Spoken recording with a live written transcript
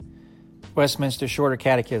Westminster Shorter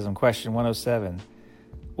Catechism, question 107.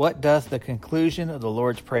 What doth the conclusion of the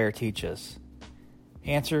Lord's Prayer teach us?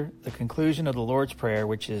 Answer, the conclusion of the Lord's Prayer,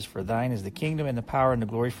 which is, For thine is the kingdom and the power and the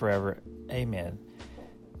glory forever. Amen,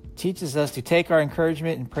 teaches us to take our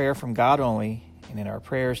encouragement in prayer from God only, and in our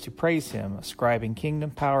prayers to praise Him, ascribing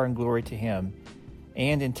kingdom, power, and glory to Him.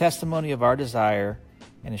 And in testimony of our desire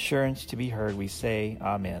and assurance to be heard, we say,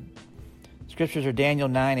 Amen. Scriptures are Daniel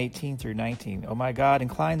 9:18 through 19. O my God,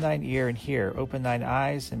 incline thine ear and hear. Open thine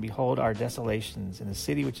eyes and behold our desolations in the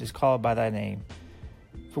city which is called by thy name.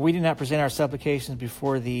 For we do not present our supplications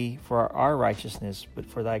before thee for our righteousness, but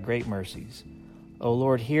for thy great mercies. O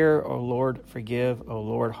Lord, hear. O Lord, forgive. O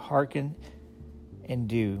Lord, hearken and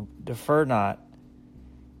do. Defer not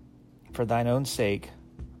for thine own sake.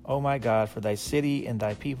 O my God, for thy city and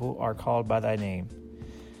thy people are called by thy name.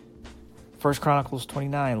 1 Chronicles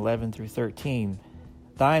 29:11 through 13.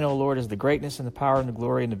 Thine, O Lord, is the greatness and the power and the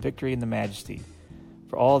glory and the victory and the majesty.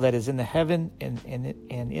 For all that is in the heaven and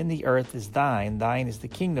in the earth is thine. Thine is the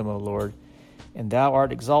kingdom, O Lord, and thou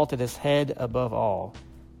art exalted as head above all.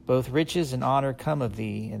 Both riches and honor come of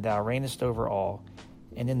thee, and thou reignest over all.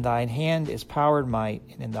 And in thine hand is power and might,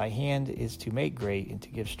 and in thy hand is to make great and to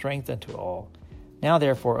give strength unto all. Now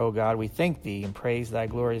therefore, O God, we thank thee and praise thy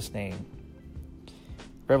glorious name.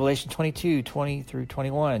 Revelation 22:20 through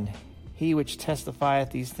 21. He which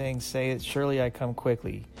testifieth these things saith, Surely I come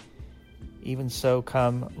quickly. Even so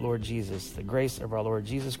come, Lord Jesus. The grace of our Lord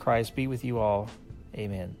Jesus Christ be with you all.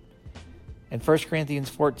 Amen. And 1 Corinthians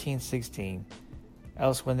 14:16.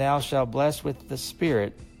 Else when thou shalt bless with the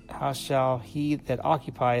Spirit, how shall he that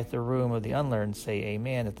occupieth the room of the unlearned say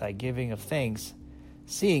Amen at thy giving of thanks,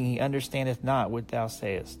 seeing he understandeth not what thou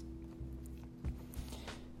sayest?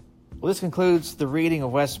 Well, this concludes the reading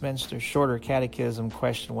of Westminster Shorter Catechism,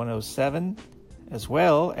 question 107, as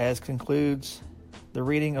well as concludes the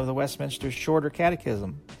reading of the Westminster Shorter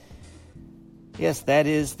Catechism. Yes, that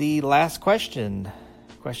is the last question,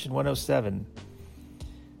 question 107.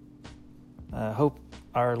 I hope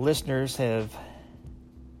our listeners have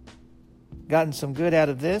gotten some good out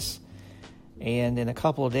of this, and in a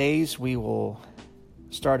couple of days we will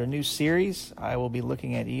start a new series. I will be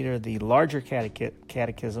looking at either the larger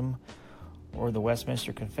catechism or the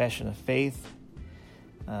Westminster Confession of Faith.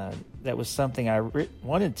 That was something I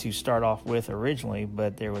wanted to start off with originally,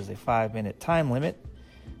 but there was a 5-minute time limit.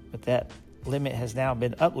 But that limit has now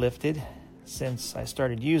been uplifted since I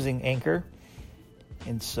started using Anchor.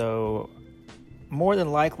 And so more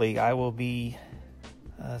than likely I will be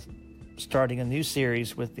starting a new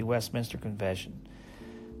series with the Westminster Confession.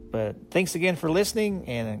 But thanks again for listening,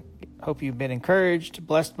 and I hope you've been encouraged,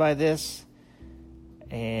 blessed by this.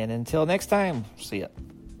 And until next time, see ya.